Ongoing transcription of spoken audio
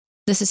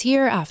This is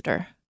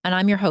Hereafter, and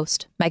I'm your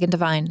host, Megan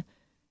Devine.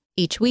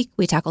 Each week,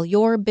 we tackle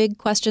your big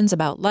questions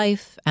about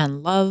life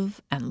and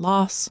love and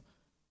loss,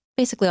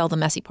 basically all the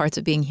messy parts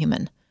of being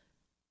human.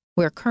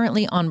 We're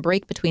currently on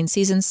break between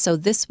seasons, so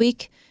this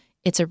week,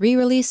 it's a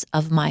re-release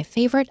of my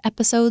favorite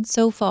episode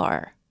so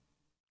far,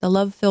 The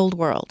Love-Filled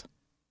World.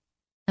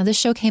 Now, this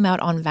show came out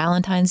on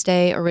Valentine's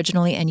Day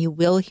originally, and you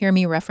will hear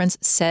me reference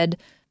said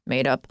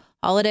made-up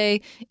holiday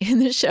in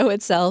the show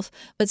itself.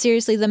 But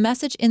seriously, the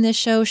message in this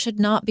show should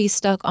not be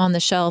stuck on the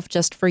shelf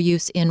just for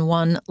use in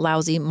one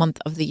lousy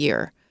month of the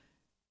year.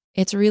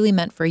 It's really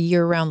meant for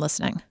year-round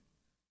listening.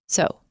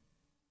 So,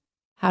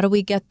 how do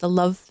we get the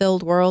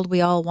love-filled world we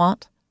all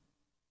want?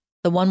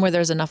 The one where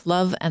there's enough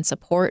love and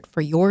support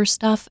for your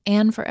stuff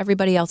and for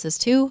everybody else's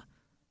too?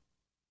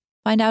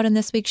 Find out in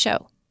this week's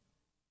show.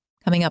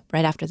 Coming up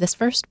right after this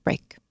first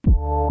break.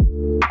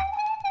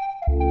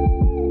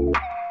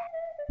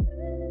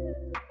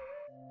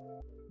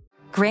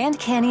 Grand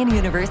Canyon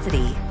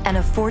University, an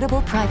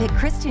affordable private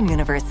Christian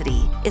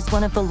university, is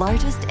one of the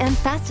largest and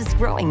fastest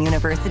growing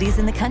universities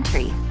in the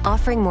country,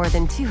 offering more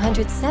than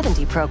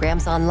 270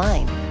 programs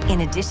online. In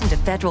addition to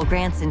federal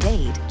grants and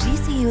aid,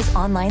 GCU's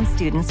online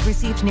students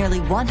received nearly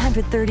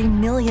 $130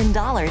 million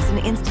in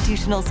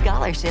institutional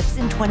scholarships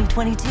in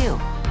 2022.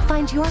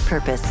 Find your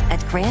purpose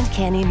at Grand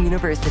Canyon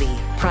University.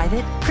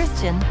 Private,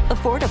 Christian,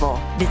 affordable.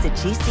 Visit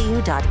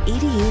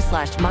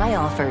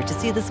gcu.edu/myoffer to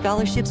see the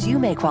scholarships you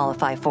may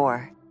qualify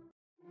for.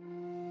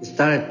 We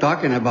started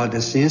talking about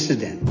this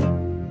incident.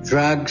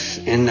 Drugs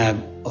and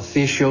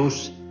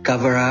officials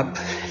cover up.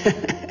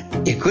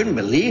 You couldn't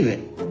believe it.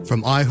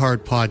 From iHeart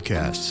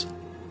Podcasts.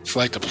 It's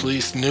like the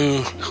police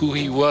knew who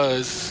he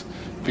was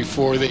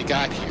before they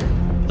got here.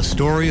 A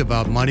story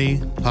about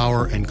money,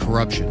 power, and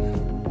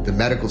corruption. The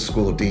medical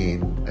school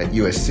dean at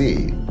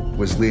USC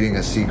was leading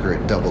a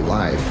secret double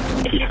life.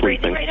 She's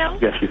breathing right now?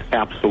 Yes, she's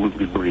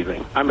absolutely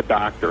breathing. I'm a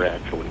doctor,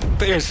 actually.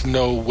 There's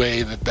no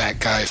way that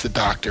guy's a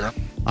doctor.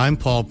 I'm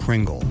Paul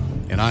Pringle,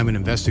 and I'm an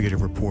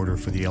investigative reporter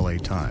for the LA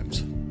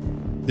Times.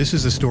 This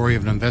is the story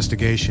of an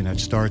investigation that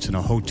starts in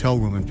a hotel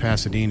room in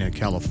Pasadena,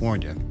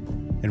 California,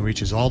 and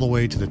reaches all the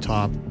way to the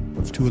top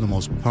of two of the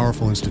most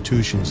powerful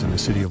institutions in the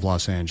city of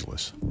Los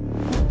Angeles.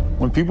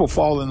 When people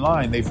fall in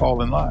line, they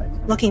fall in line.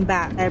 Looking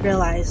back, I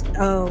realized,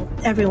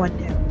 everyone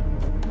knew.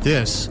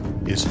 This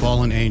is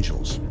Fallen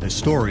Angels, a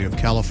story of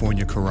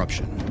California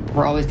corruption.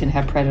 We're always going to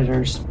have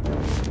predators.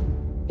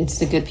 It's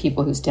the good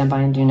people who stand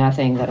by and do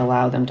nothing that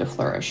allow them to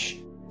flourish.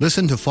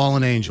 Listen to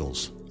Fallen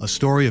Angels, a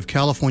story of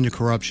California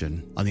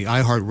corruption on the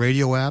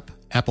iHeartRadio app,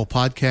 Apple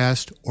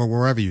Podcast, or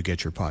wherever you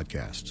get your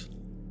podcasts.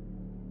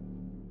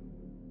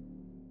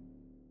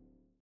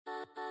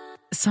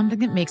 Something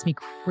that makes me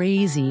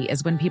crazy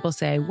is when people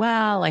say,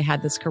 well, I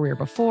had this career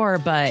before,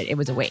 but it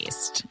was a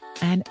waste.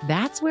 And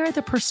that's where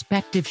the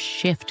perspective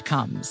shift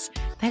comes,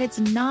 that it's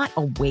not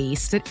a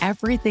waste, that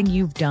everything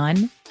you've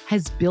done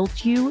has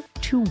built you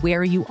to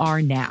where you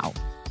are now.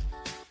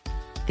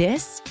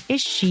 This is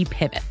She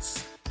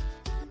Pivots,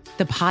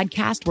 the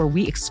podcast where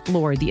we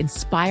explore the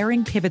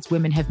inspiring pivots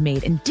women have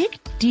made and dig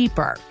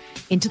deeper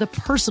into the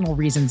personal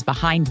reasons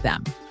behind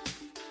them.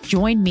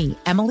 Join me,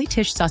 Emily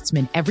Tish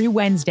Sussman, every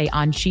Wednesday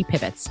on She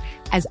Pivots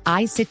as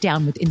I sit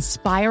down with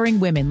inspiring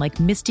women like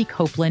Misty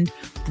Copeland,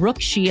 Brooke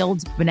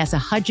Shields, Vanessa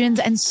Hudgens,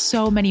 and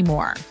so many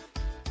more.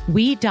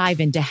 We dive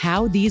into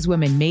how these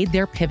women made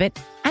their pivot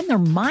and their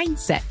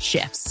mindset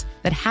shifts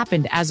that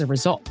happened as a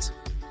result.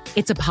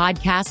 It's a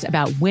podcast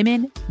about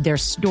women, their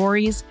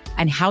stories,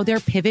 and how their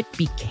pivot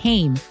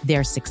became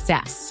their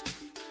success.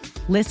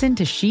 Listen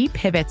to She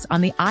Pivots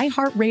on the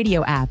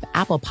iHeartRadio app,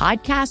 Apple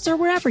Podcasts, or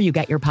wherever you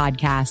get your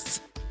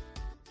podcasts.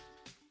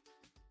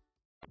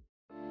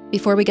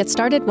 Before we get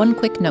started, one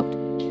quick note.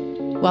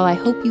 While I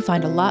hope you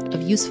find a lot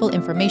of useful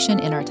information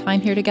in our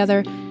time here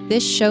together,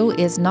 this show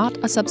is not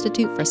a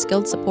substitute for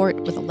skilled support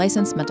with a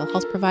licensed mental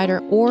health provider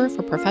or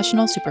for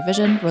professional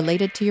supervision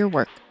related to your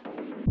work.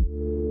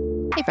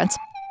 Hey friends,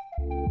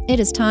 it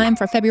is time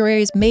for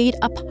February's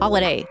made-up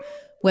holiday.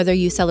 Whether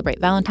you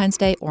celebrate Valentine's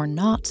Day or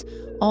not,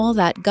 all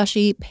that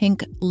gushy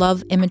pink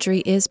love imagery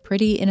is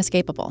pretty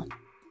inescapable.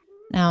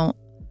 Now,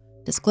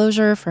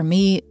 disclosure for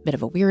me, bit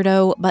of a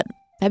weirdo, but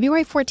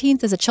February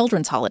 14th is a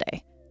children's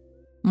holiday.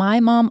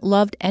 My mom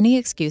loved any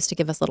excuse to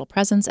give us little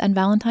presents, and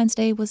Valentine's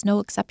Day was no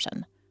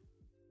exception.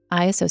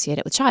 I associate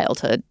it with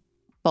childhood.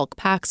 Bulk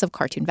packs of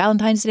cartoon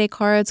Valentine's Day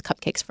cards,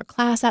 cupcakes for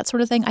class, that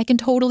sort of thing. I can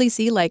totally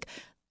see like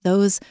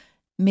those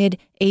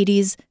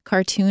mid-'80s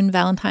cartoon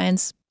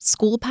Valentine's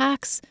school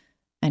packs.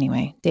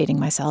 Anyway, dating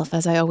myself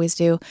as I always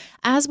do.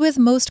 As with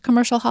most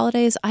commercial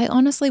holidays, I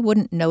honestly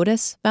wouldn't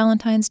notice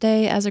Valentine's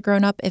Day as a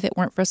grown-up if it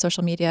weren't for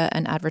social media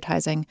and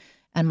advertising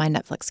and my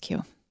Netflix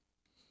queue.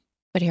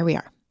 But here we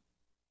are.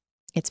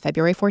 It's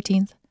February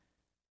 14th.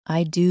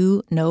 I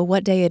do know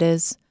what day it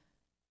is.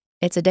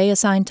 It's a day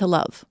assigned to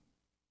love.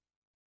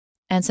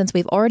 And since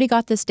we've already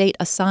got this date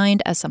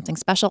assigned as something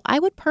special, I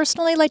would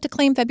personally like to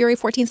claim February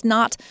 14th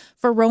not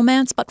for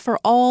romance, but for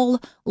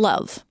all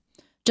love.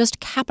 Just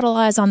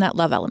capitalize on that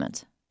love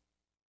element.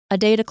 A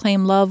day to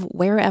claim love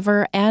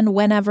wherever and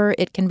whenever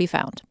it can be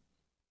found.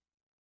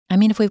 I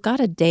mean, if we've got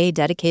a day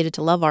dedicated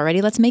to love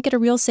already, let's make it a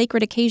real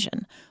sacred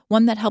occasion,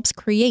 one that helps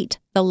create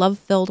the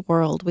love-filled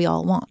world we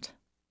all want.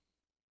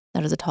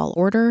 That is a tall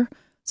order,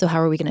 so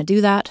how are we going to do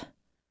that?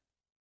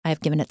 I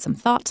have given it some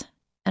thought,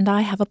 and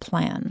I have a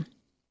plan.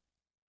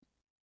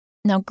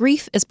 Now,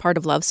 grief is part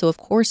of love, so of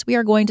course we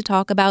are going to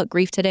talk about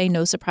grief today.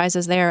 No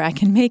surprises there. I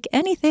can make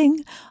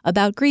anything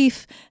about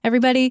grief,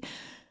 everybody.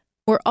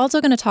 We're also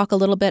going to talk a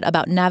little bit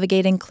about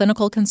navigating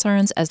clinical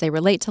concerns as they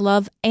relate to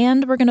love,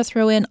 and we're going to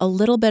throw in a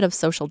little bit of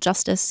social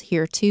justice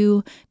here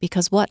too,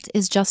 because what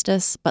is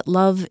justice but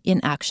love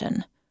in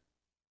action?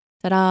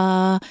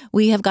 Ta-da!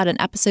 We have got an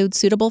episode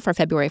suitable for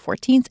February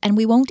 14th, and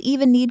we won't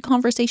even need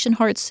conversation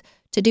hearts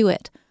to do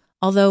it.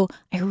 Although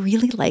I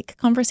really like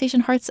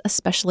conversation hearts,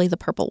 especially the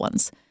purple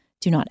ones.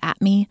 Do not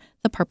at me.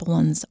 The purple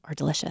ones are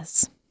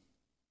delicious.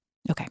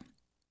 Okay.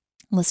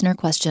 Listener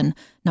question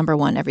number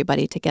 1,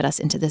 everybody, to get us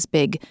into this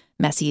big,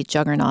 messy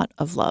juggernaut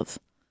of love.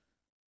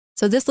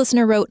 So this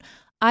listener wrote,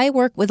 I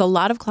work with a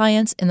lot of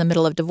clients in the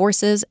middle of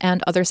divorces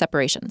and other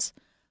separations.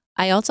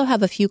 I also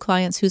have a few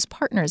clients whose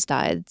partners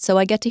died, so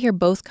I get to hear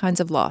both kinds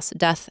of loss,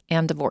 death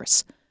and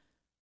divorce.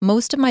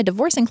 Most of my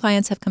divorcing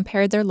clients have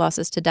compared their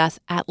losses to death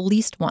at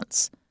least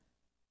once,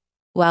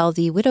 while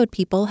the widowed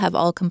people have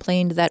all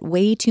complained that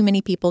way too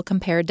many people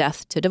compare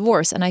death to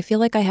divorce, and I feel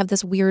like I have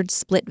this weird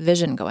split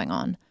vision going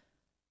on.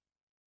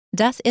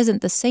 Death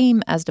isn't the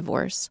same as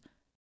divorce,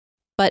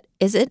 but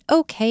is it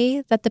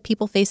okay that the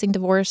people facing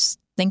divorce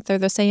think they're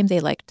the same? They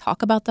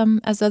talk about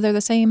them as though they're the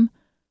same?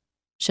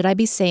 Should I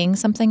be saying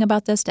something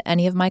about this to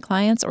any of my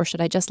clients, or should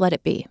I just let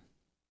it be?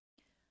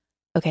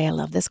 Okay, I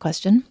love this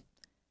question.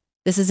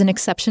 This is an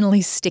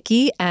exceptionally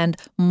sticky and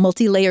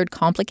multi-layered,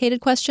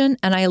 complicated question,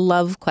 and I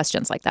love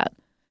questions like that.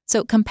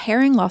 So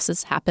comparing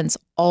losses happens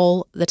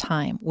all the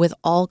time with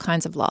all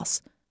kinds of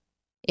loss.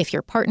 If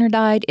your partner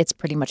died, it's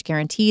pretty much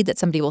guaranteed that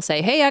somebody will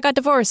say, hey, I got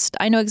divorced.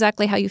 I know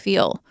exactly how you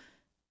feel.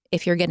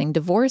 If you're getting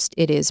divorced,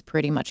 it is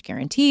pretty much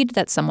guaranteed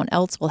that someone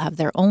else will have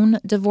their own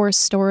divorce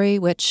story,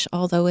 which,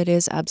 although it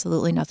is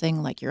absolutely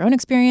nothing like your own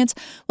experience,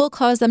 will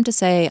cause them to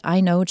say, I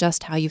know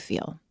just how you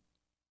feel.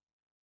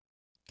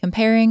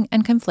 Comparing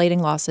and conflating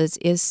losses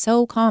is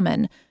so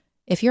common.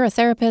 If you're a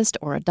therapist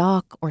or a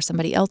doc or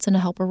somebody else in a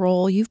helper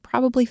role, you've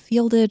probably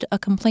fielded a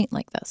complaint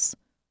like this.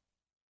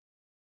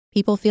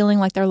 People feeling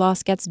like their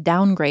loss gets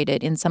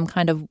downgraded in some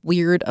kind of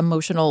weird,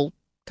 emotional,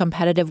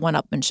 competitive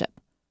one-upmanship.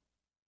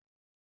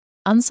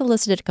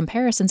 Unsolicited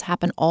comparisons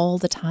happen all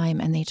the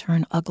time, and they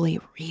turn ugly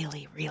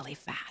really, really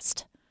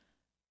fast.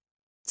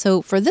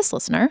 So for this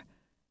listener,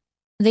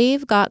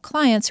 they've got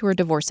clients who are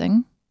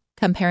divorcing,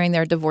 comparing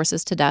their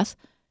divorces to death,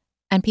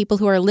 and people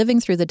who are living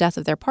through the death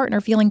of their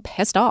partner feeling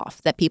pissed off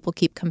that people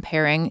keep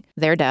comparing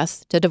their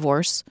death to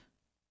divorce.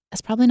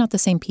 It's probably not the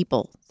same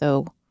people,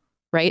 though,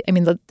 right? I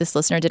mean, this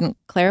listener didn't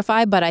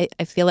clarify, but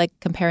I feel like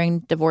comparing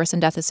divorce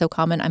and death is so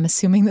common. I'm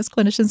assuming this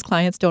clinician's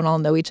clients don't all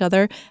know each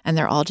other, and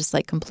they're all just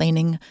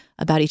complaining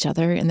about each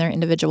other in their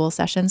individual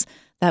sessions.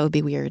 That would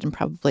be weird and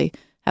probably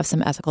have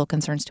some ethical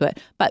concerns to it.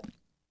 But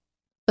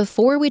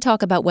before we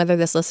talk about whether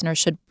this listener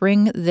should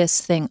bring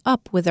this thing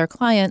up with their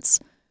clients,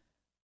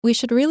 we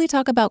should really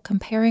talk about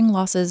comparing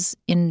losses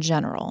in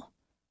general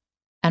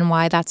and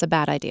why that's a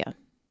bad idea.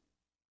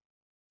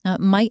 Now,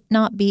 it might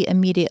not be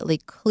immediately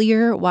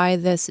clear why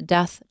this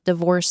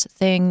death-divorce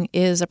thing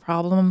is a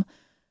problem.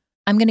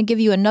 I'm going to give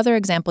you another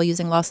example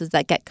using losses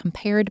that get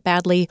compared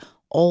badly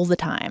all the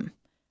time.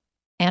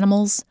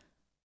 Animals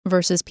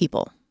versus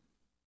people.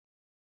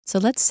 So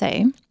let's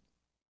say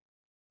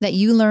that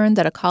you learn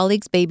that a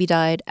colleague's baby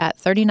died at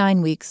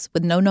 39 weeks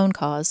with no known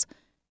cause,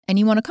 and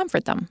you want to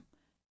comfort them.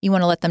 You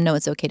want to let them know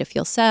it's okay to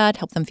feel sad,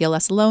 help them feel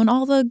less alone,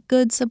 all the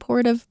good,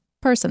 supportive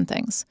person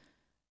things.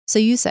 So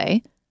you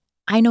say,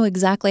 I know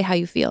exactly how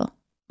you feel.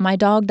 My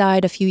dog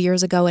died a few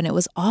years ago and it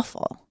was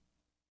awful.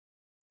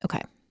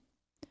 Okay.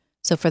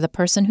 So for the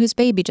person whose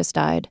baby just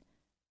died,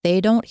 they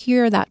don't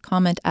hear that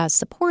comment as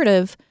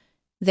supportive.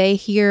 They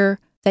hear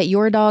that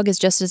your dog is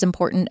just as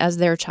important as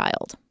their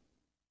child.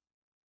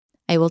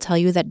 I will tell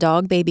you that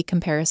dog-baby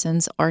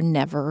comparisons are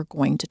never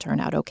going to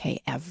turn out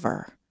okay,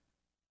 ever.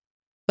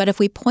 But if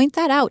we point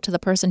that out to the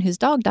person whose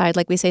dog died,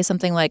 we say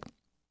something like,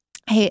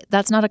 hey,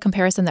 that's not a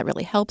comparison that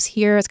really helps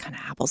here. It's kind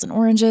of apples and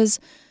oranges.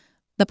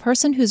 The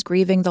person who's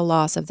grieving the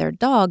loss of their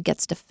dog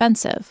gets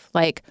defensive.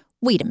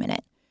 Wait a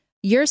minute.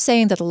 You're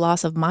saying that the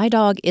loss of my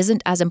dog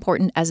isn't as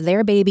important as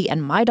their baby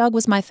and my dog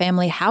was my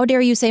family. How dare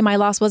you say my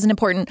loss wasn't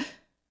important?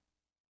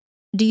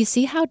 Do you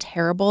see how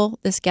terrible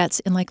this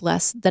gets in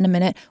less than a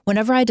minute?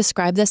 Whenever I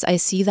describe this, I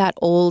see that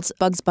old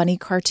Bugs Bunny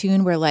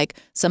cartoon where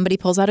somebody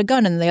pulls out a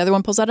gun and the other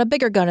one pulls out a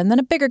bigger gun and then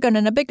a bigger gun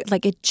and a bigger,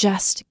 it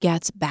just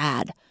gets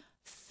bad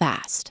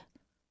fast.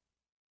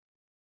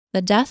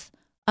 The death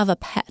of a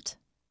pet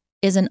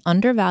is an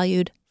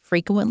undervalued,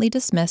 frequently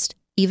dismissed,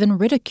 even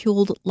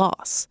ridiculed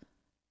loss.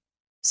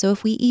 So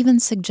if we even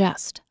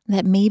suggest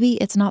that maybe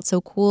it's not so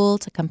cool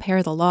to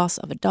compare the loss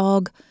of a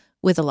dog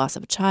with the loss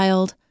of a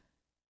child,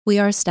 we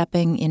are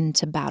stepping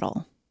into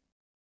battle.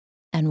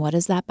 And what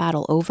is that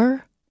battle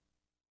over?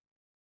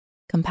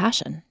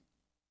 Compassion.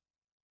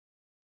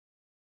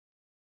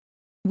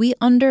 We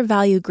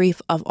undervalue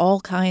grief of all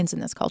kinds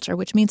in this culture,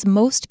 which means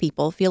most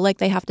people feel like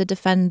they have to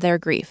defend their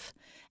grief.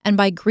 And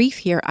by grief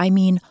here, I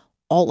mean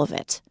all of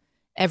it.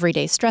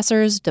 Everyday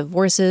stressors,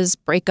 divorces,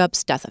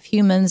 breakups, death of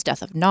humans,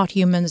 death of not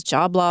humans,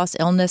 job loss,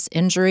 illness,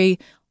 injury,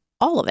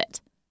 all of it.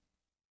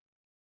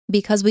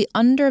 Because we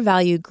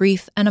undervalue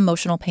grief and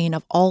emotional pain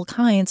of all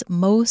kinds,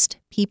 most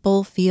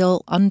people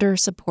feel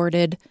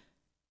under-supported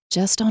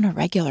just on a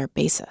regular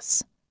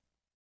basis.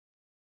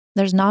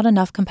 There's not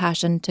enough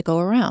compassion to go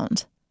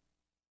around.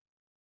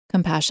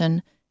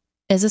 Compassion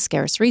is a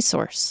scarce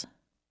resource.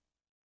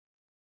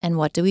 And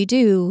what do we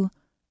do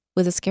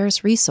with a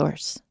scarce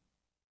resource?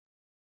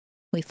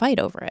 We fight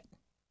over it.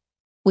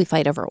 We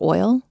fight over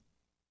oil.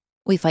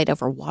 We fight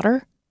over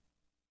water.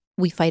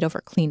 We fight over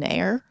clean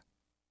air.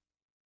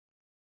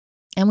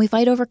 And we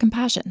fight over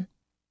compassion.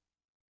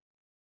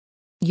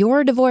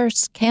 Your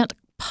divorce can't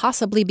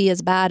possibly be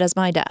as bad as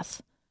my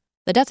death.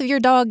 The death of your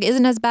dog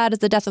isn't as bad as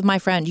the death of my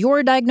friend.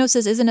 Your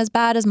diagnosis isn't as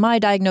bad as my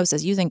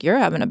diagnosis. You think you're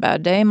having a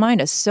bad day. Mine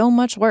is so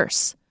much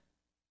worse.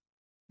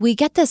 We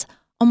get this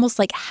almost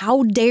like,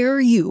 how dare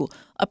you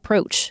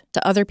approach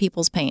to other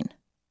people's pain.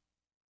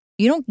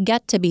 You don't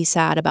get to be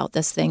sad about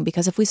this thing,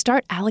 because if we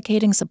start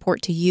allocating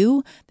support to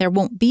you, there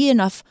won't be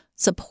enough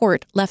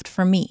support left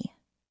for me.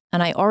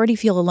 And I already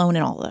feel alone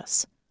in all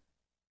this.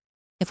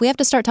 If we have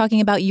to start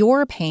talking about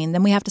your pain,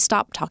 then we have to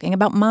stop talking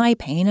about my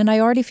pain, and I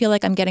already feel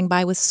like I'm getting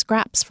by with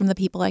scraps from the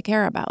people I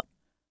care about.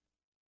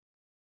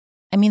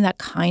 I mean, that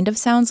kind of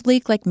sounds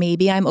bleak, like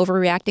maybe I'm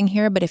overreacting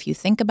here, but if you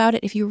think about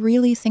it, if you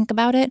really think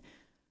about it,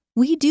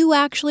 we do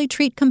actually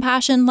treat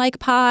compassion like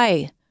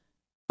pie,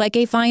 like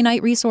a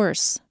finite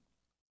resource.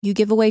 You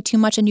give away too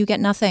much and you get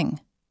nothing.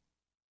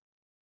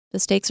 The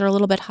stakes are a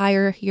little bit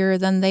higher here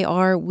than they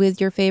are with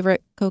your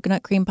favorite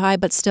coconut cream pie,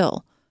 but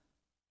still.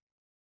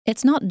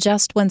 It's not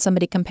just when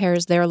somebody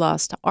compares their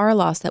loss to our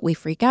loss that we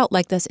freak out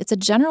like this. It's a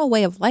general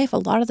way of life a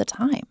lot of the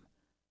time.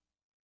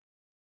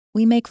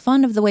 We make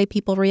fun of the way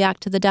people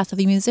react to the death of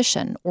a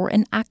musician or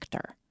an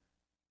actor.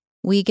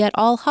 We get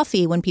all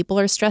huffy when people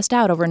are stressed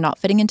out over not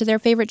fitting into their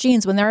favorite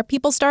jeans when there are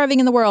people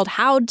starving in the world.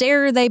 How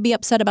dare they be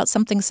upset about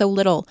something so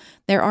little?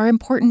 There are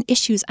important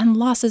issues and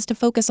losses to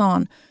focus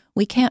on.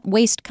 We can't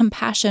waste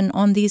compassion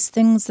on these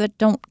things that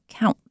don't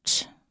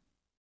count.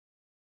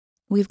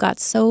 We've got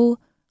so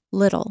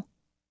little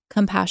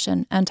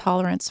compassion and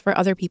tolerance for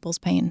other people's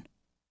pain.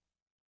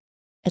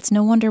 It's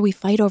no wonder we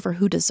fight over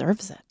who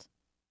deserves it.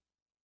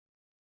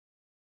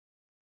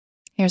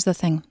 Here's the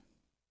thing.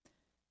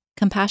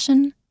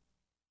 Compassion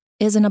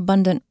is an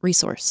abundant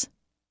resource.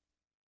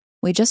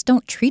 We just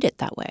don't treat it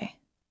that way.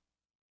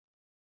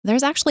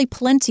 There's actually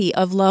plenty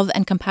of love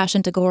and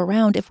compassion to go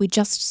around if we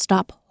just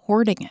stop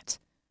hoarding it.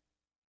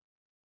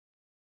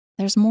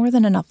 There's more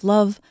than enough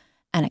love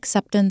and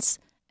acceptance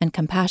and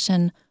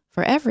compassion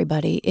for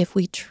everybody if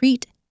we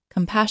treat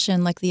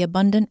compassion like the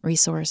abundant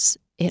resource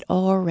it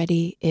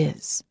already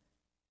is.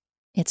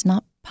 It's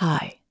not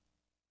pie.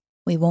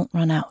 We won't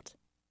run out.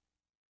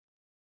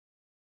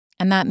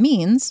 And that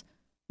means,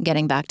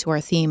 getting back to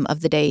our theme of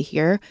the day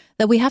here,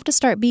 that we have to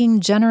start being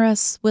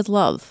generous with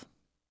love.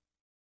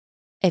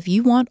 If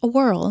you want a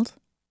world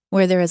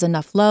where there is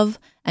enough love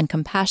and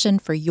compassion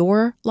for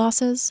your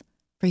losses,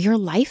 for your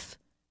life,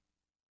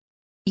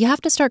 you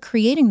have to start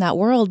creating that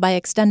world by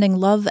extending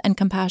love and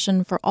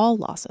compassion for all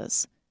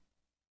losses.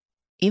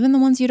 Even the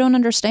ones you don't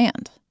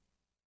understand.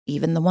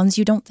 Even the ones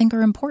you don't think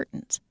are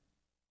important.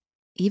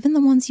 Even the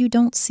ones you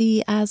don't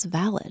see as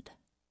valid.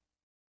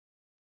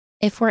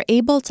 If we're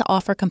able to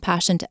offer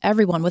compassion to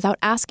everyone without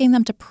asking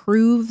them to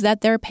prove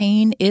that their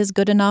pain is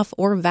good enough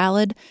or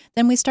valid,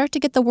 then we start to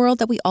get the world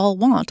that we all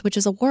want, which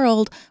is a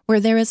world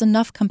where there is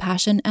enough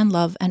compassion and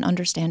love and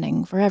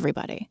understanding for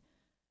everybody.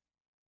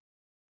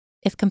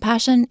 If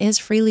compassion is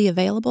freely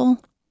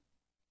available,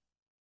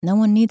 no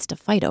one needs to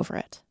fight over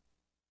it.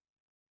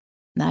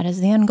 That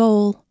is the end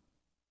goal.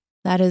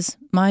 That is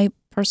my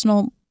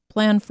personal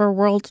plan for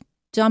world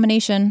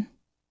domination.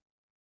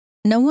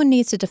 No one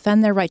needs to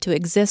defend their right to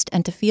exist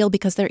and to feel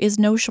because there is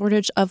no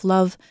shortage of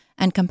love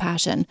and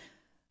compassion.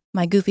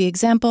 My goofy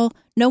example,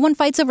 no one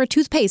fights over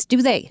toothpaste,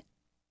 do they?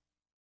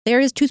 There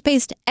is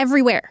toothpaste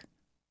everywhere.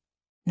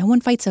 No one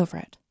fights over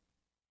it.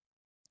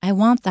 I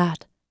want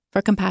that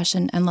for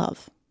compassion and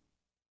love.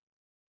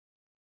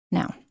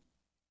 Now,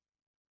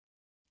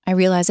 I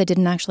realize I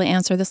didn't actually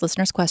answer this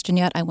listener's question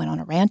yet. I went on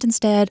a rant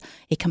instead,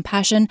 a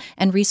compassion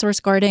and resource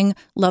guarding,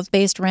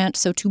 love-based rant.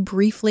 So to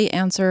briefly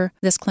answer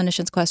this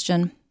clinician's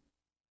question,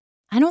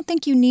 I don't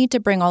think you need to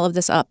bring all of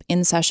this up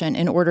in session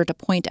in order to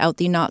point out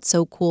the not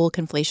so cool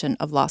conflation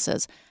of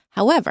losses.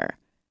 However,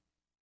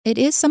 it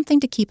is something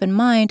to keep in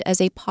mind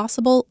as a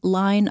possible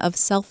line of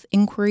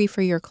self-inquiry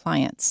for your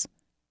clients.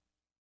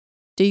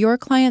 Do your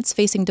clients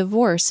facing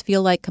divorce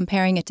feel like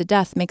comparing it to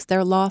death makes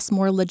their loss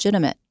more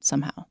legitimate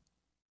somehow?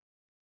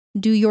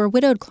 Do your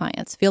widowed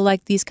clients feel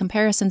like these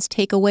comparisons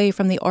take away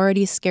from the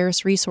already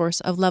scarce resource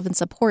of love and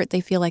support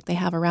they feel like they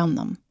have around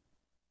them?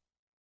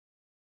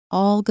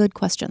 All good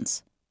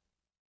questions.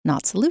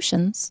 Not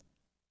solutions,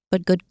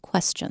 but good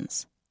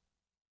questions.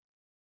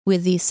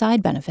 with the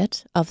side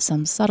benefit of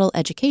some subtle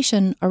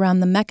education around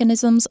the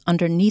mechanisms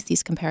underneath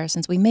these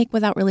comparisons we make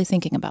without really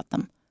thinking about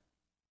them.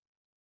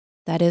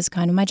 That is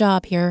kind of my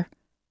job here,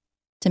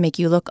 to make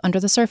you look under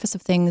the surface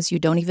of things you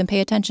don't even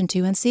pay attention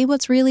to and see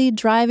what's really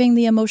driving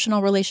the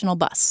emotional relational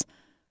bus,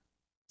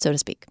 so to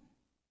speak.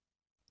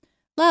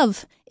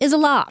 Love is a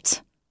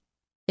lot.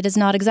 It is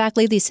not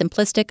exactly the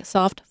simplistic,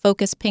 soft,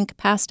 focus, pink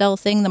pastel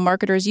thing the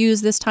marketers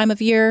use this time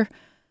of year,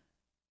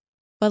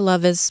 but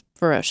love is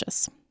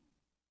ferocious.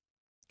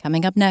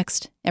 Coming up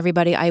next,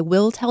 everybody, I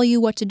will tell you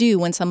what to do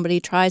when somebody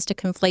tries to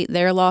conflate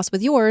their loss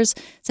with yours,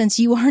 since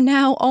you are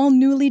now all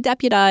newly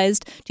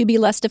deputized to be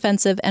less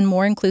defensive and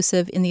more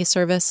inclusive in the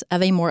service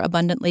of a more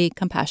abundantly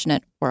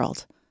compassionate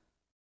world.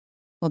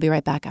 We'll be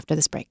right back after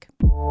this break.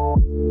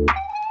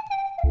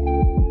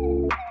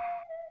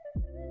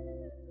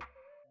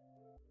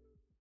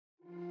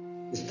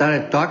 We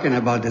started talking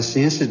about this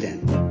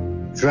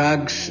incident.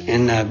 Drugs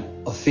and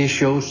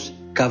officials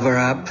cover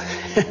up.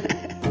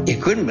 You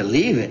couldn't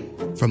believe it.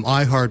 From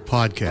iHeart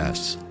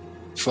Podcasts.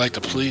 It's like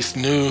the police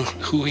knew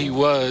who he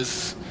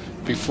was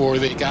before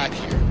they got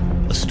here.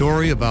 A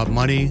story about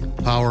money,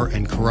 power,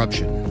 and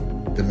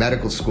corruption. The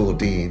medical school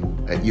dean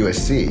at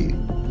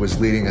USC was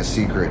leading a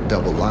secret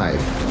double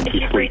life.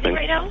 She's breathing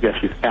right now? Yes,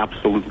 she's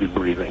absolutely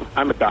breathing.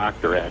 I'm a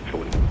doctor,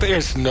 actually.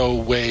 There's no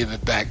way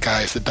that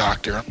guy's a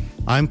doctor.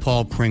 I'm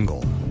Paul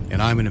Pringle,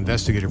 and I'm an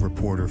investigative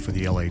reporter for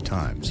the LA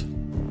Times.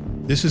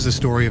 This is the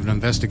story of an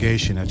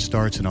investigation that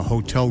starts in a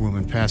hotel room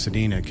in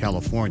Pasadena,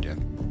 California,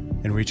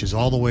 and reaches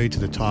all the way to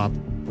the top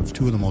of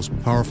two of the most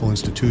powerful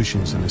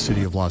institutions in the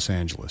city of Los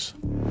Angeles.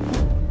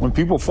 When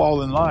people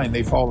fall in line,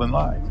 they fall in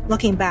line.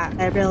 Looking back,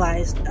 I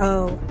realized,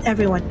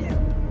 everyone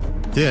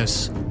knew.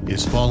 This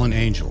is Fallen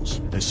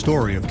Angels, a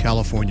story of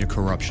California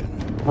corruption.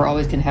 We're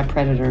always going to have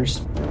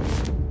predators.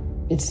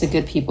 It's the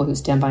good people who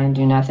stand by and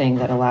do nothing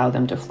that allow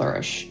them to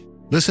flourish.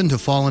 Listen to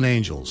Fallen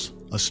Angels,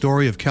 a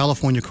story of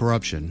California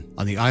corruption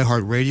on the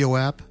iHeart Radio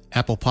app,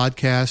 Apple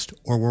Podcast,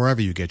 or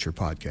wherever you get your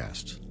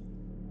podcasts.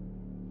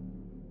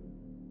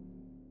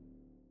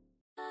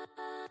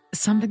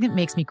 Something that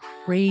makes me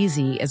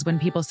crazy is when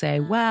people say,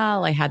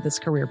 well, I had this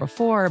career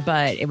before,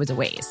 but it was a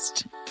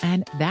waste.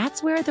 And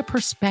that's where the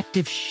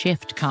perspective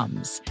shift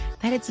comes,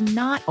 that it's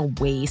not a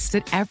waste,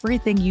 that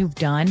everything you've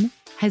done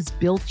has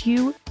built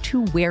you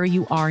to where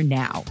you are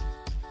now.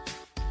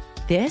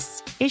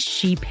 This is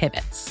She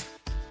Pivots,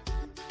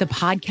 the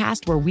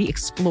podcast where we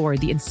explore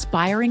the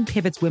inspiring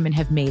pivots women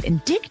have made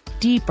and dig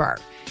deeper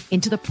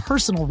into the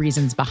personal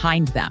reasons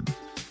behind them.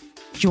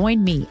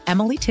 Join me,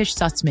 Emily Tish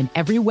Sussman,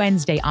 every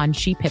Wednesday on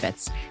She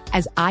Pivots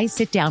as I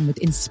sit down with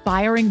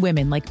inspiring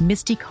women like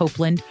Misty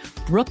Copeland,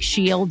 Brooke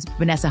Shields,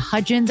 Vanessa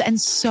Hudgens, and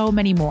so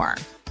many more.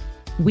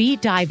 We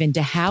dive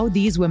into how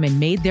these women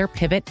made their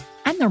pivot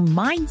and their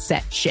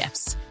mindset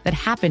shifts that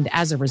happened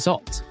as a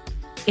result.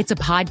 It's a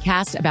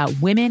podcast about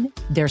women,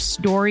 their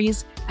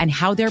stories, and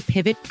how their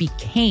pivot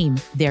became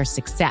their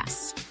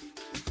success.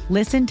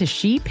 Listen to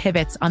She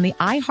Pivots on the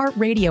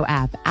iHeartRadio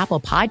app, Apple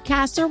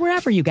Podcasts, or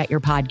wherever you get your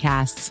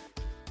podcasts.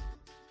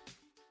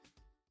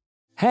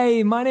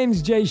 Hey, my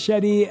name's Jay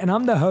Shetty, and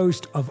I'm the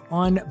host of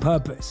On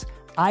Purpose.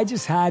 I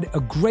just had a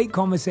great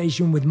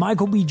conversation with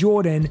Michael B.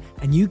 Jordan,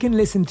 and you can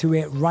listen to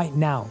it right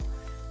now.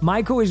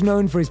 Michael is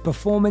known for his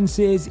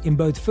performances in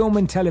both film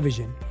and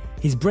television.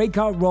 His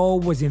breakout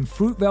role was in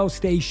Fruitvale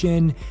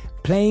Station,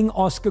 playing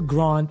Oscar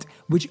Grant,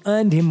 which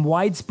earned him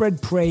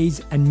widespread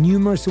praise and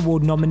numerous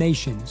award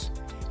nominations.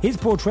 His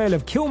portrayal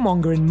of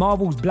Killmonger in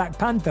Marvel's Black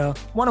Panther,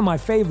 one of my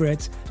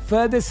favorites,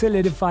 further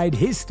solidified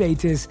his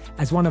status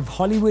as one of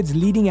Hollywood's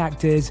leading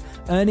actors,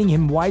 earning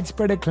him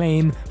widespread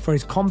acclaim for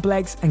his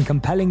complex and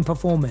compelling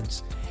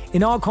performance.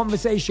 In our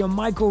conversation,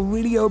 Michael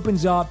really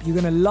opens up.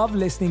 You're going to love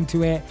listening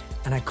to it,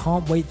 and I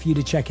can't wait for you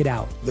to check it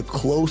out. The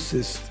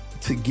closest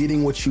to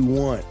getting what you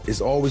want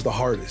is always the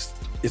hardest.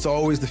 It's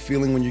always the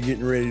feeling when you're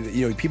getting ready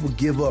to, people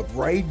give up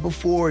right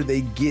before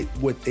they get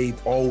what they've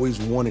always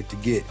wanted to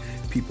get.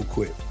 People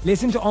quit.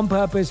 Listen to On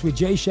Purpose with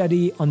Jay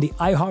Shetty on the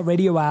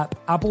iHeartRadio app,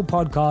 Apple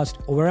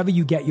Podcast, or wherever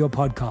you get your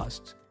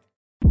podcasts.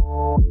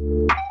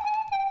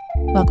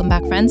 Welcome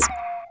back, friends.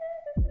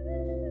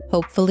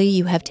 Hopefully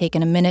you have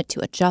taken a minute to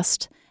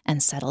adjust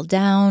and settle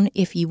down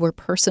if you were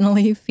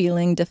personally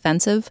feeling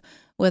defensive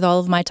with all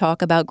of my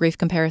talk about grief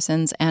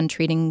comparisons and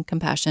treating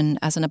compassion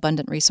as an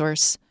abundant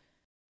resource.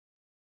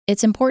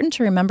 It's important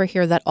to remember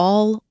here that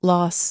all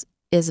loss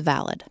is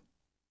valid.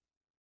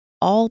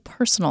 All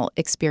personal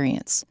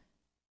experience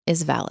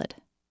is valid.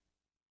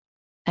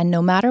 And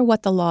no matter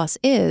what the loss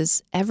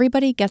is,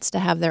 everybody gets to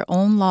have their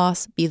own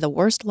loss be the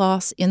worst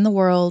loss in the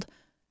world,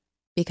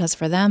 because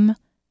for them,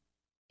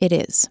 it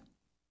is.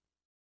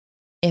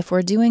 If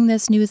we're doing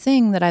this new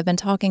thing that I've been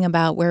talking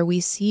about where we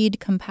seed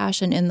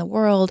compassion in the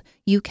world,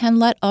 you can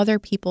let other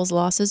people's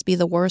losses be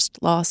the worst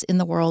loss in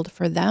the world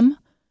for them,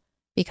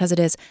 because it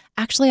is.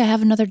 Actually, I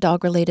have another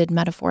dog-related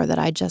metaphor that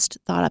I just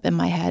thought up in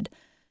my head.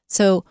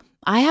 So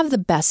I have the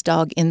best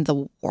dog in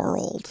the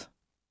world.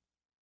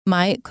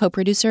 My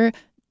co-producer,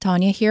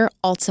 Tanya here,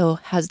 also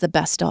has the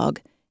best dog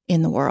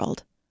in the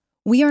world.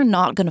 We are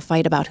not going to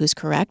fight about who's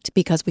correct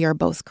because we are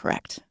both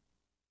correct.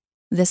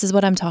 This is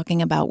what I'm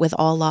talking about with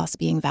all loss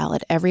being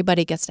valid.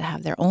 Everybody gets to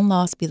have their own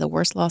loss be the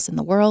worst loss in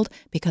the world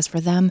because for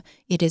them,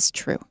 it is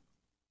true.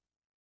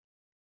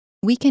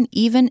 We can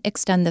even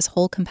extend this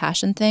whole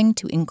compassion thing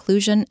to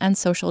inclusion and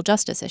social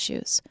justice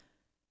issues.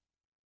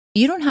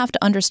 You don't have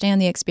to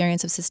understand the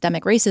experience of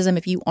systemic racism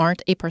if you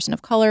aren't a person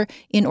of color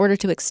in order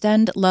to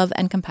extend love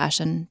and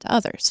compassion to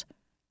others.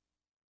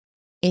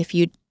 If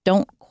you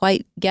don't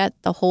quite get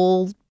the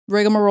whole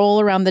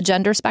rigmarole around the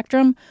gender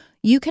spectrum,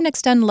 you can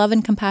extend love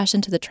and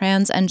compassion to the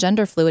trans and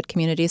gender fluid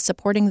communities,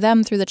 supporting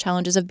them through the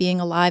challenges of being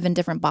alive in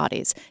different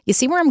bodies. You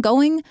see where I'm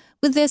going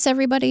with this,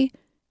 everybody?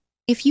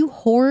 If you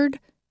hoard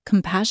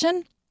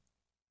compassion,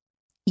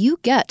 you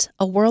get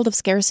a world of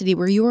scarcity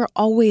where you are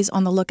always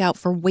on the lookout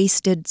for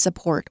wasted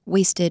support,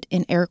 wasted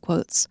in air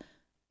quotes.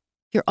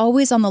 You're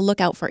always on the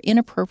lookout for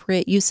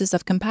inappropriate uses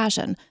of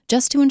compassion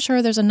just to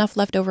ensure there's enough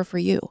left over for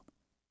you.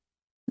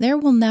 There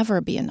will never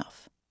be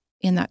enough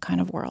in that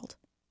kind of world.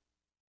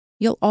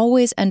 You'll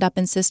always end up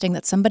insisting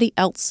that somebody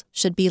else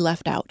should be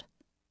left out.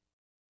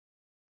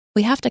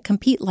 We have to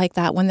compete like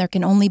that when there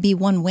can only be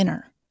one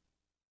winner.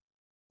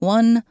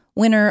 One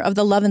winner of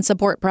the Love and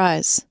Support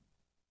Prize.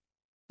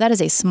 That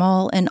is a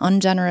small and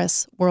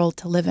ungenerous world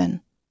to live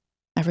in,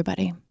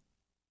 everybody.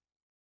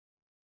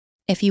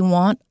 If you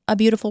want a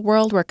beautiful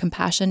world where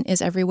compassion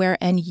is everywhere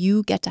and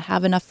you get to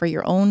have enough for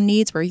your own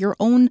needs, where your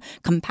own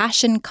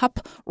compassion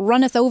cup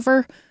runneth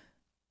over,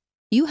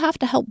 you have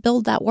to help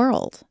build that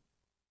world.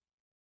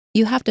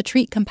 You have to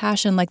treat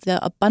compassion like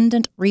the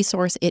abundant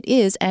resource it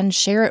is and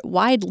share it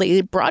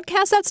widely.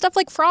 Broadcast that stuff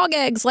like frog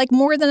eggs, like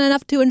more than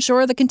enough to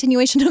ensure the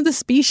continuation of the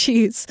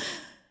species.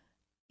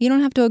 You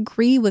don't have to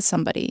agree with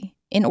somebody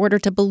in order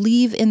to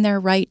believe in their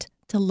right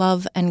to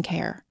love and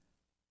care.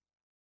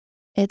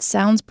 It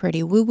sounds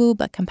pretty woo-woo,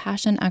 but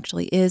compassion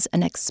actually is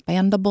an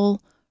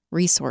expandable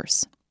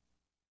resource.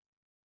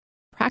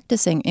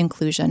 Practicing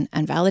inclusion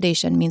and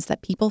validation means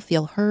that people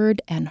feel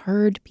heard, and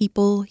heard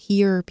people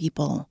hear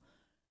people.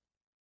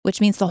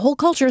 Which means the whole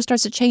culture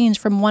starts to change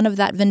from one of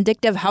that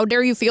vindictive, how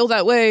dare you feel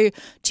that way,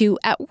 to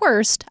at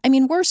worst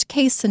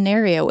case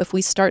scenario, if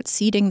we start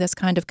seeding this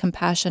kind of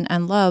compassion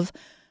and love,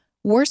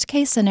 worst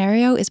case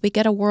scenario is we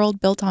get a world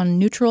built on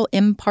neutral,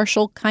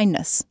 impartial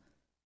kindness.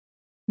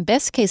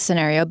 Best case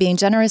scenario, being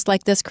generous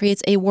like this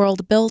creates a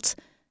world built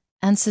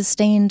and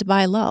sustained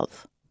by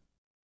love.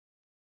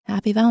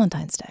 Happy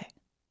Valentine's Day.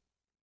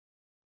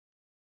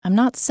 I'm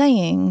not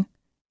saying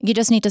you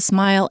just need to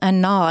smile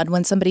and nod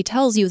when somebody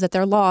tells you that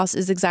their loss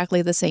is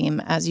exactly the same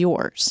as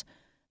yours.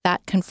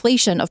 That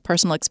conflation of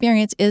personal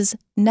experience is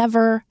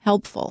never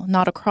helpful,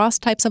 not across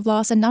types of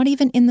loss and not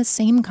even in the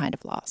same kind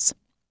of loss.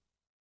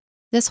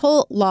 This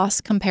whole loss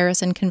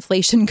comparison,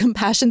 conflation,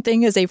 compassion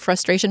thing is a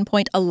frustration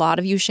point a lot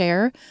of you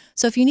share.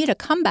 So if you need a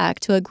comeback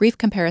to a grief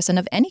comparison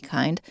of any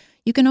kind,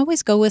 you can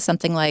always go with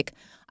something like,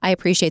 I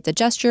appreciate the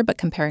gesture, but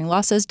comparing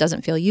losses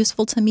doesn't feel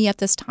useful to me at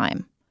this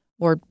time.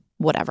 Or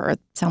whatever,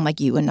 sound like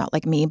you and not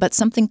like me, but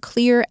something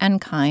clear and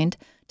kind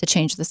to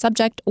change the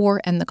subject or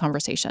end the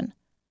conversation.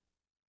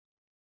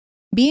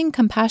 Being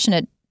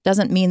compassionate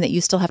doesn't mean that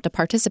you still have to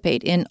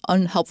participate in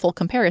unhelpful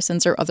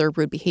comparisons or other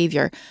rude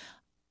behavior.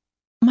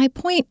 My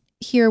point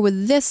here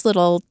with this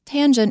little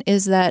tangent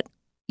is that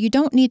you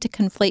don't need to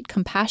conflate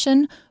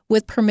compassion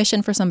with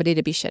permission for somebody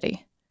to be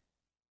shitty.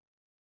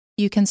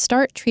 You can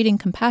start treating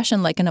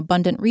compassion like an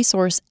abundant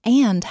resource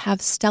and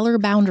have stellar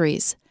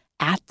boundaries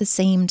at the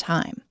same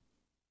time.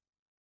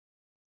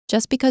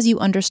 Just because you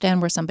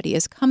understand where somebody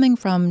is coming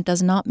from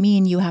does not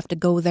mean you have to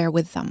go there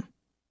with them.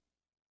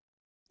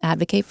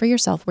 Advocate for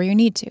yourself where you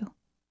need to.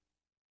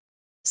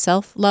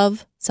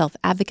 Self-love,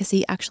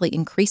 self-advocacy actually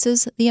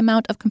increases the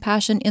amount of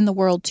compassion in the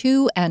world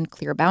too, and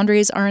clear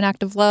boundaries are an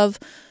act of love.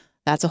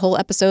 That's a whole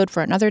episode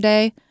for another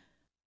day.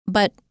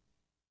 But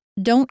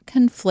don't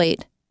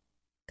conflate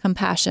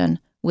compassion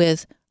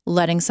with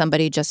letting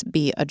somebody just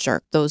be a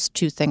jerk. Those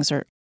two things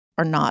are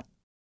not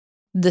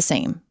the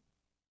same.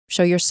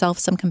 Show yourself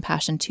some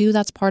compassion too.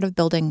 That's part of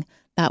building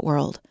that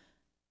world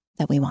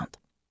that we want.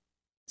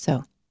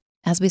 So,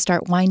 as we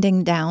start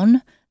winding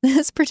down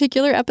this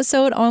particular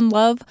episode on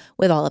love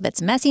with all of its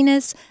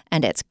messiness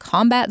and its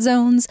combat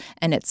zones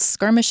and its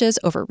skirmishes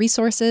over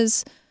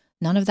resources,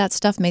 none of that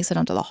stuff makes it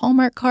onto the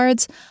Hallmark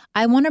cards.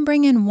 I want to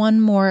bring in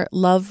one more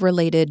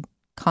love-related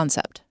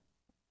concept,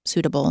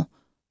 suitable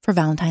for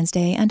Valentine's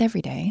Day and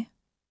every day.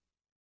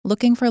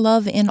 Looking for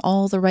love in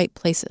all the right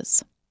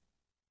places.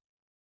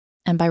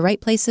 And by right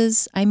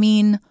places, I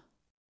mean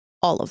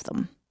all of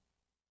them.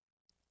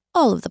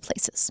 All of the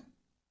places.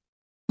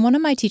 One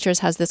of my teachers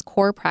has this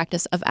core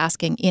practice of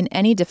asking in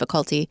any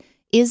difficulty,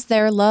 is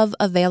there love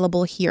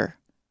available here?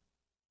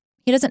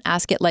 He doesn't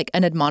ask it like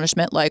an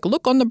admonishment, like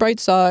look on the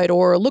bright side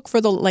or look for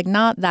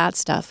not that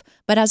stuff,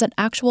 but as an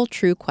actual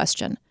true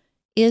question.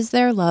 Is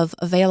there love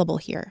available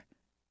here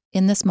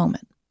in this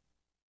moment?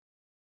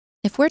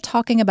 If we're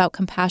talking about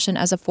compassion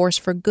as a force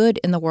for good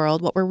in the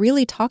world, what we're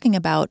really talking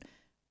about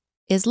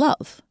is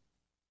love.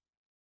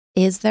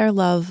 Is there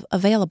love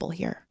available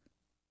here?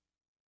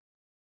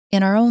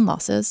 in our own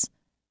losses,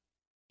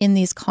 in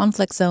these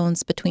conflict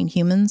zones between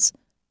humans,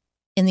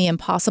 in the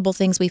impossible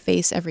things we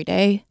face every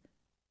day?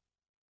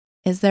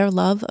 Is there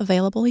love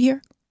available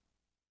here?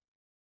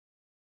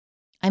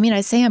 I mean,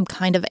 I say I'm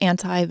kind of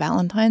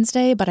anti-Valentine's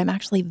Day, but I'm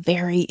actually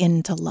very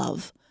into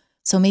love.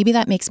 So maybe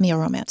that makes me a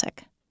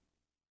romantic.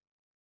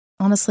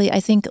 Honestly, I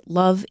think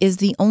love is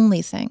the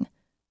only thing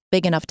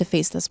big enough to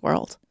face this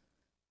world,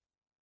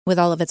 with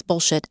all of its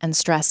bullshit and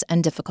stress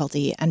and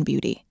difficulty and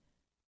beauty.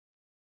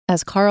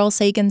 As Carl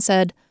Sagan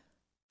said,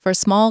 "For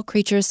small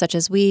creatures such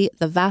as we,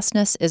 the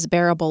vastness is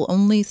bearable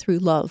only through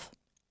love."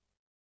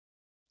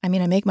 I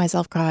mean, I make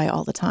myself cry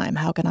all the time.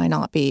 How can I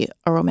not be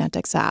a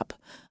romantic sap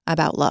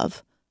about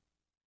love?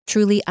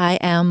 Truly, I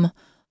am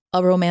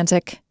a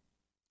romantic,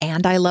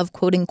 and I love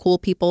quoting cool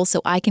people,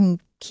 so I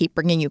can keep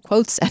bringing you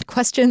quotes and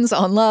questions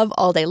on love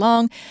all day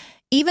long.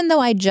 Even though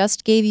I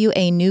just gave you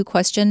a new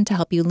question to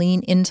help you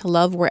lean into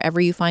love wherever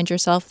you find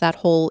yourself, that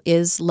whole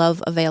 "is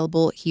love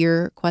available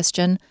here"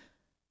 question,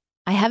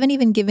 I haven't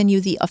even given you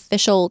the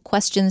official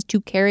questions to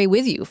carry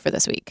with you for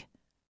this week.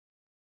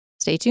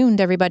 Stay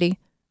tuned, everybody.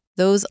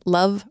 Those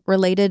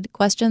love-related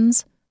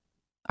questions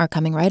are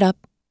coming right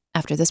up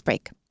after this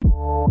break.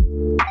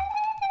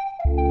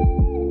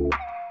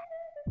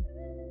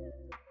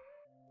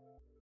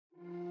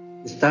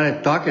 We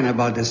started talking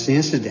about this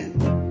incident.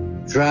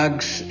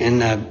 Drugs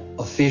and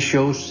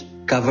officials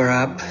cover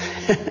up.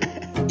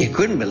 You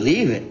couldn't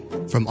believe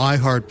it. From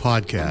iHeart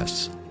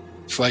Podcasts.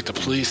 It's like the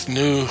police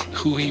knew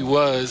who he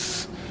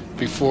was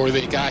before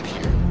they got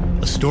here.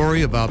 A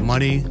story about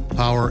money,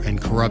 power,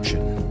 and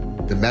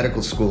corruption. The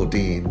medical school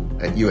dean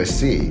at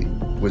USC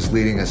was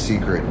leading a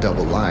secret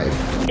double life.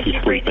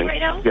 She's sleeping right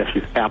now? Yes,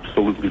 she's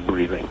absolutely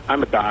breathing.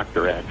 I'm a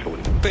doctor,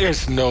 actually.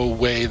 There's no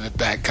way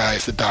that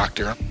guy's a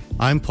doctor.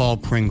 I'm Paul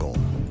Pringle,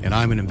 and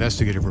I'm an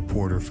investigative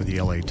reporter for the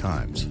LA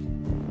Times.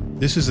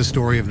 This is the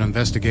story of an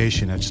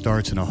investigation that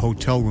starts in a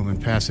hotel room in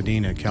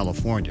Pasadena,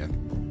 California,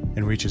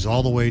 and reaches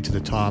all the way to the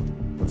top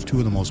of two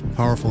of the most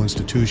powerful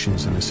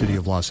institutions in the city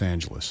of Los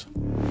Angeles.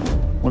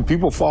 When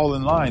people fall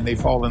in line, they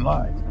fall in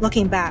line.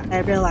 Looking back, I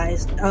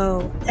realized,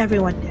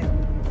 everyone knew.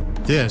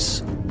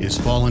 This is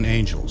Fallen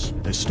Angels,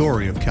 a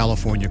story of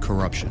California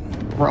corruption.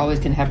 We're always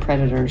going to have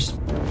predators.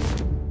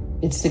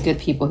 It's the good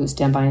people who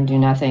stand by and do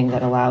nothing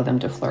that allow them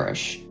to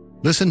flourish.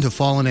 Listen to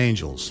Fallen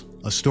Angels,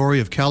 a story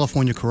of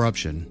California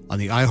corruption on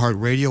the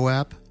iHeartRadio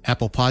app,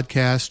 Apple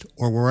Podcast,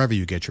 or wherever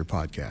you get your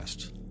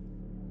podcasts.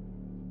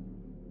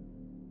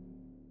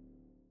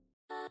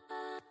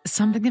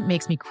 Something that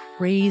makes me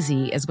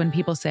crazy is when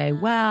people say,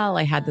 well,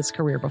 I had this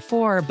career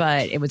before,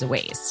 but it was a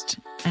waste.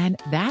 And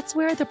that's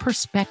where the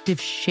perspective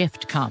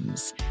shift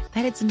comes,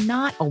 that it's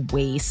not a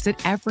waste,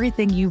 that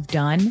everything you've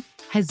done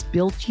has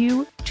built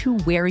you to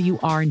where you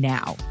are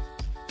now.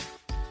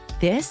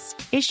 This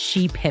is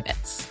She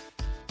Pivots,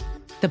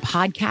 the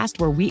podcast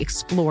where we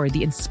explore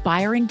the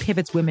inspiring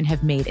pivots women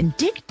have made and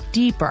dig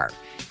deeper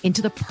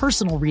into the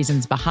personal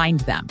reasons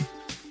behind them.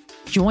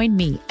 Join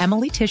me,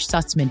 Emily Tish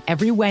Sussman,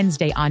 every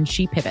Wednesday on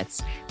She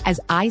Pivots as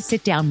I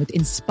sit down with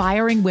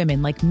inspiring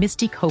women like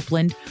Misty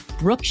Copeland,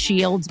 Brooke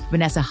Shields,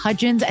 Vanessa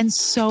Hudgens, and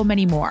so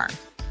many more.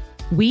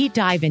 We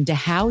dive into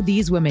how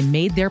these women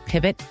made their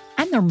pivot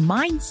and their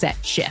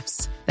mindset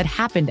shifts that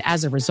happened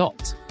as a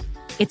result.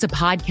 It's a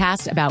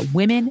podcast about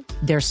women,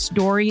 their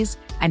stories,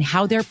 and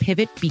how their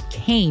pivot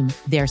became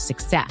their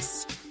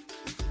success.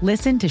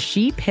 Listen to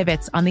She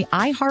Pivots on the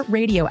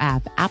iHeartRadio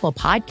app, Apple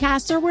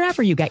Podcasts, or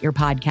wherever you get your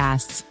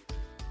podcasts.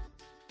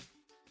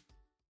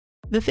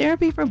 The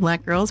Therapy for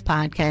Black Girls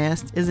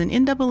podcast is an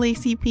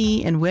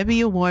NAACP and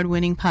Webby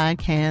Award-winning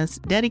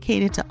podcast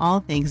dedicated to all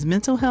things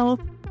mental health,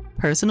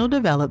 personal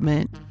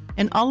development,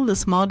 and all of the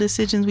small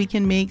decisions we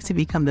can make to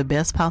become the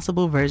best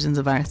possible versions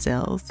of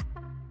ourselves.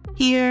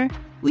 Here,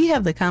 we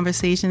have the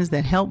conversations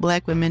that help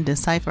Black women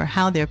decipher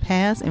how their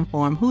past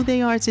inform who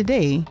they are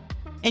today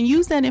and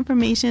use that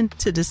information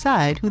to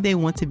decide who they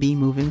want to be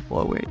moving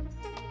forward.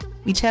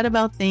 We chat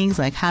about things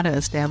like how to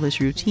establish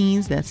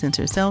routines that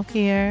center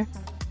self-care,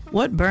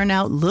 what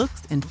burnout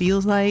looks and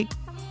feels like,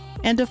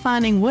 and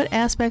defining what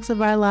aspects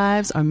of our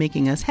lives are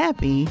making us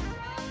happy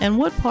and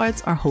what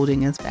parts are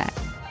holding us back.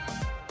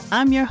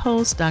 I'm your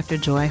host, Dr.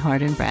 Joy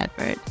Harden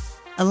Bradford,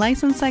 a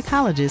licensed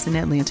psychologist in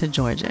Atlanta,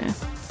 Georgia,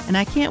 and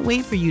I can't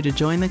wait for you to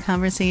join the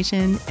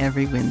conversation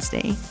every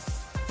Wednesday.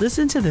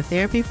 Listen to the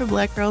Therapy for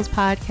Black Girls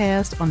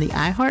podcast on the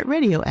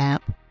iHeartRadio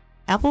app,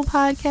 Apple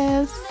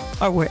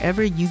Podcasts, or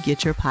wherever you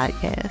get your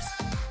podcasts.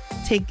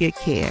 Take good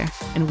care,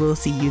 and we'll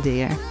see you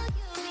there.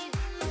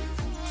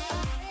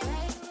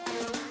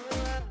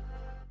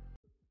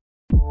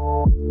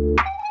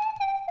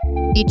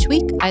 Each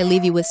week, I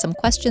leave you with some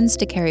questions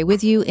to carry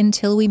with you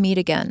until we meet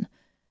again.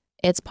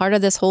 It's part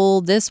of this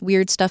whole "this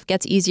weird stuff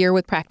gets easier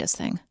with practice"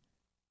 thing.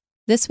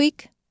 This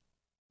week,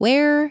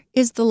 where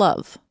is the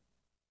love?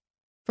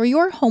 For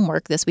your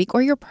homework this week,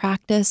 or your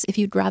practice, if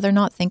you'd rather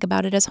not think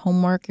about it as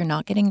homework, you're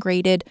not getting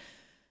graded,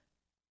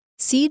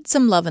 seed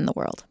some love in the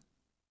world.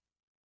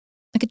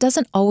 Like, it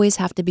doesn't always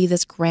have to be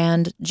this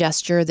grand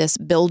gesture, this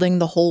building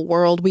the whole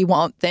world we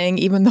want thing,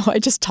 even though I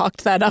just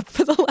talked that up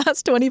for the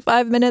last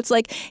 25 minutes.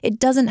 Like, it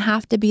doesn't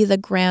have to be the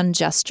grand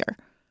gesture.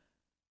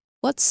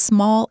 What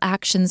small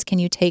actions can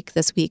you take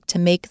this week to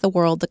make the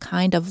world the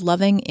kind of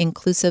loving,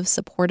 inclusive,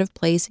 supportive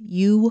place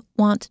you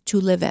want to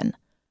live in?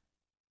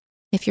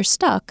 If you're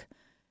stuck,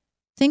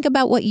 think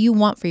about what you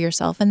want for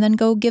yourself and then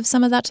go give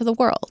some of that to the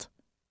world.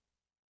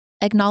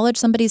 Acknowledge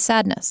somebody's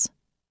sadness.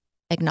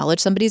 Acknowledge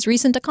somebody's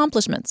recent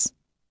accomplishments.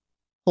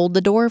 Hold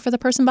the door for the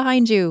person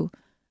behind you.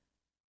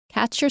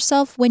 Catch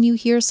yourself when you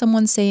hear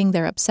someone saying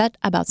they're upset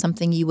about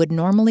something you would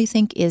normally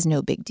think is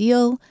no big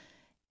deal,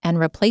 and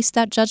replace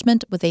that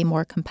judgment with a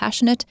more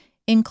compassionate,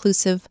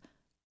 inclusive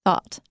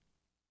thought.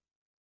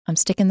 I'm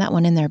sticking that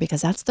one in there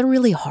because that's the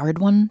really hard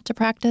one to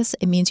practice.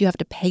 It means you have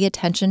to pay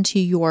attention to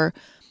your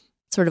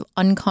sort of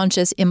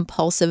unconscious,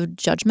 impulsive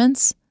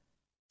judgments.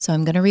 So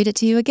I'm going to read it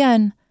to you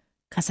again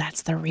because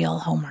that's the real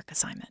homework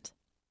assignment.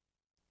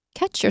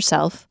 Catch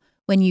yourself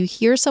when you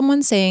hear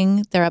someone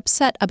saying they're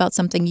upset about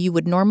something you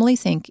would normally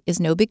think is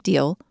no big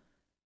deal,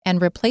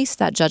 and replace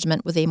that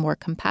judgment with a more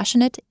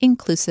compassionate,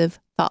 inclusive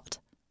thought.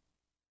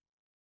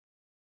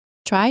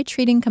 Try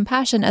treating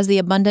compassion as the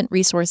abundant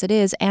resource it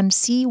is and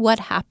see what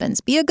happens.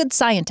 Be a good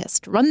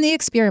scientist. Run the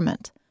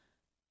experiment.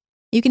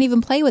 You can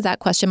even play with that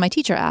question my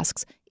teacher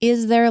asks.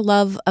 Is there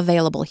love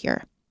available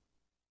here?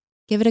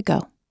 Give it a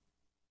go.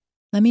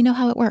 Let me know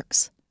how it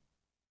works.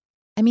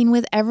 I mean,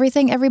 with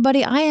everything,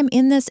 everybody, I am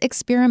in this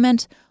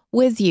experiment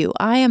with you.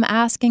 I am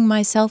asking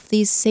myself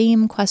these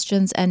same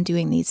questions and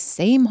doing these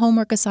same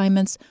homework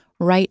assignments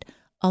right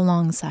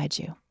alongside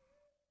you.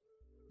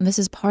 And this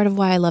is part of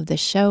why I love this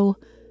show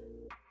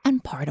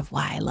and part of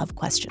why I love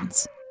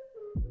questions.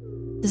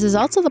 This is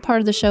also the part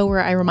of the show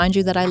where I remind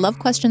you that I love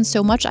questions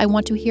so much I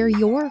want to hear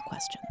your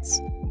questions.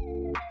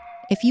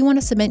 If you want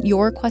to submit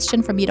your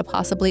question for me to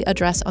possibly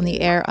address on the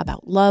air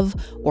about love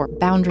or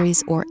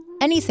boundaries or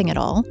anything at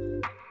all,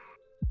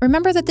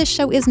 remember that this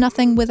show is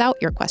nothing without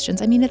your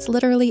questions. I mean, it's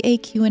literally a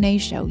Q&A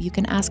show. You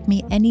can ask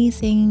me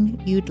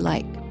anything you'd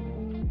like.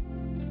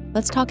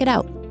 Let's talk it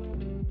out.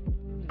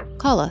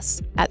 Call us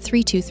at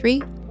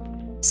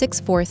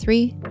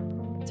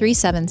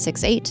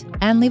 323-643-3768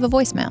 and leave a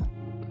voicemail.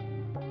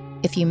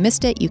 If you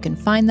missed it, you can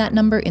find that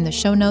number in the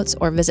show notes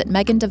or visit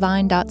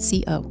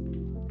megandevine.co.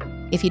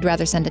 If you'd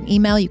rather send an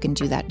email, you can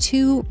do that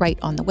too, right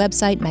on the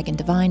website,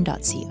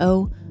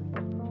 megandevine.co.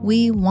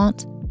 We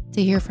want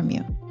to hear from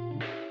you.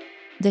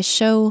 This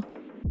show,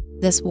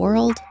 this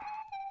world,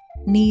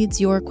 needs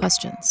your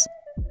questions.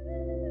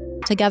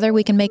 Together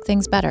we can make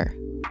things better,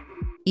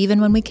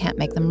 even when we can't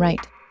make them right.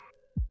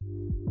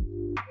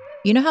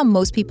 You know how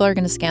most people are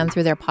going to scan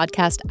through their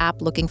podcast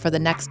app looking for the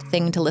next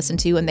thing to listen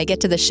to, and they get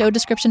to the show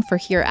description for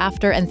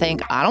Hereafter and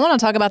think, I don't want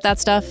to talk about that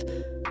stuff?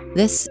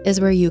 This is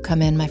where you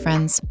come in, my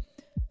friends.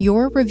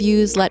 Your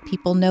reviews let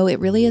people know it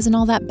really isn't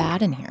all that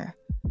bad in here.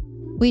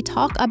 We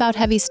talk about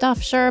heavy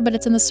stuff, sure, but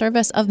it's in the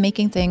service of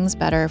making things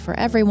better for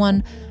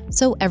everyone,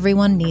 so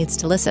everyone needs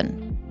to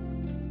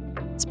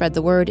listen. Spread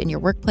the word in your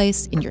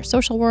workplace, in your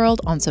social world,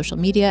 on social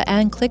media,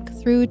 and click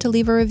through to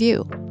leave a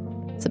review.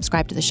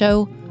 Subscribe to the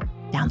show,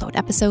 download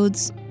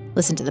episodes,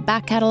 listen to the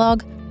back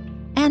catalog,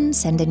 and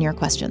send in your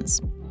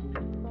questions.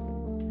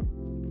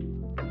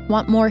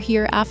 Want more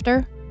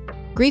Hereafter?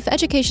 Grief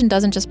education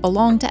doesn't just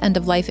belong to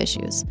end-of-life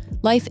issues.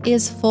 Life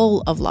is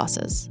full of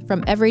losses,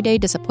 from everyday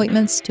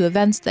disappointments to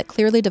events that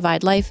clearly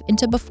divide life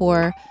into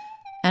before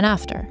and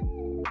after.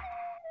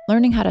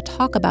 Learning how to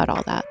talk about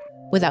all that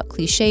without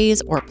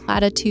cliches or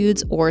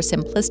platitudes or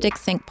simplistic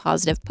think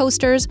positive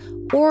posters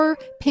or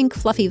pink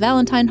fluffy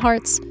Valentine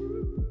hearts,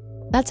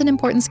 that's an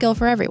important skill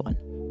for everyone.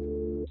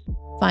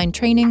 Find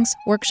trainings,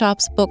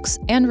 workshops, books,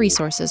 and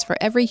resources for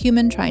every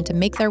human trying to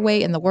make their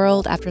way in the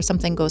world after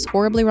something goes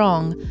horribly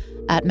wrong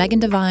at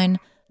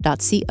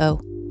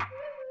megandevine.co.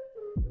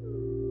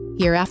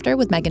 Hereafter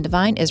with Megan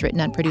Devine is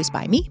written and produced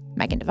by me,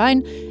 Megan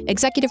Devine.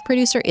 Executive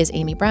producer is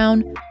Amy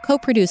Brown,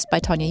 co-produced by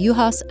Tanya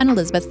Juhas and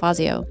Elizabeth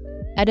Fazio.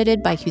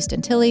 Edited by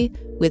Houston Tilley,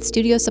 with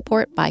studio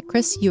support by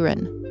Chris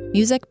Urin.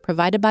 Music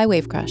provided by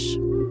Wavecrush.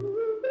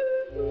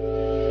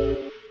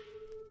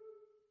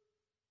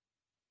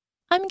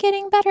 I'm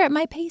getting better at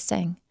my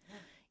pacing.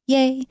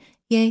 Yay,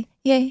 yay,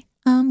 yay,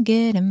 I'm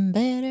getting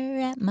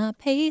better at my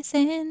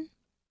pacing.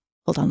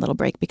 Hold on, little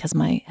break because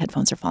my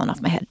headphones are falling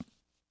off my head.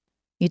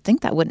 You'd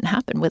think that wouldn't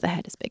happen with a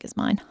head as big as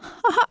mine.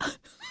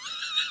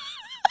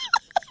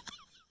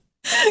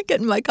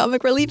 Getting my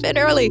comic relief in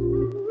early.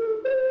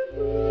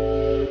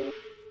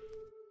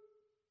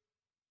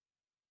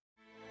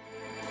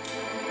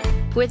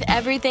 With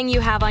everything you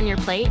have on your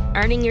plate,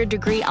 earning your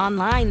degree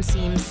online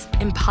seems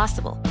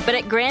impossible. But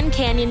at Grand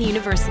Canyon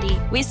University,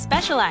 we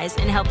specialize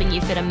in helping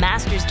you fit a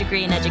master's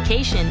degree in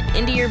education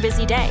into your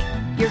busy day.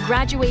 Your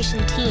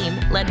graduation team,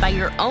 led by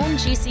your own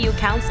GCU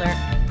counselor,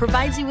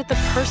 provides you with the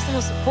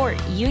personal support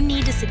you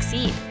need to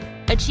succeed.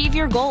 Achieve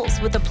your goals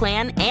with a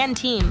plan and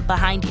team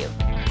behind you.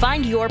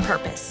 Find your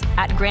purpose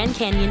at Grand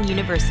Canyon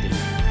University.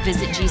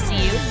 Visit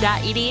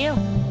gcu.edu.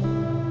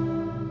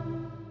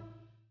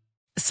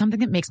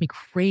 Something that makes me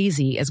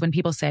crazy is when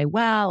people say,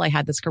 well, I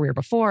had this career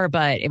before,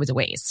 but it was a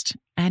waste.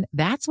 And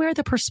that's where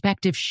the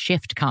perspective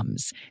shift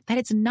comes, that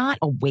it's not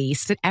a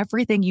waste, that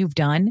everything you've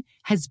done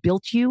has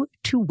built you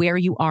to where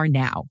you are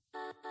now.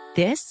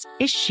 This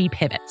is She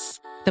Pivots,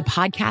 the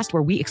podcast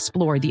where we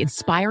explore the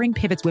inspiring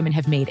pivots women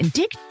have made and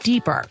dig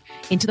deeper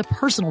into the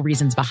personal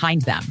reasons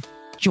behind them.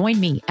 Join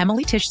me,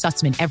 Emily Tish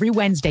Sussman, every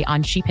Wednesday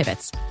on She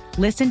Pivots.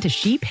 Listen to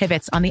She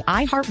Pivots on the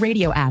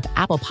iHeartRadio app,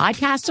 Apple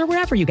Podcasts, or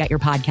wherever you get your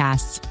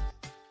podcasts.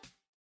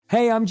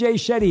 Hey, I'm Jay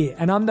Shetty,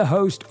 and I'm the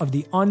host of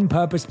the On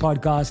Purpose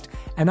podcast,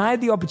 and I had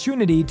the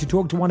opportunity to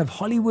talk to one of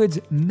Hollywood's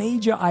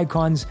major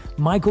icons,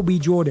 Michael B.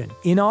 Jordan.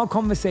 In our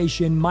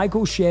conversation,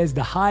 Michael shares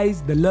the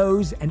highs, the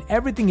lows, and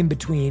everything in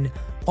between,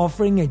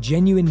 offering a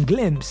genuine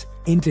glimpse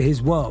into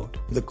his world.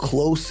 The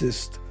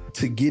closest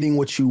to getting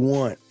what you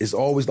want is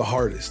always the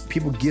hardest.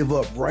 People give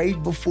up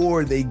right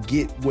before they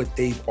get what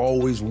they've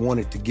always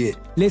wanted to get.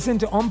 Listen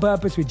to On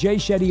Purpose with Jay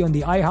Shetty on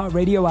the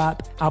iHeartRadio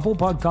app, Apple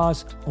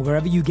Podcasts, or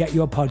wherever you get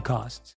your podcasts.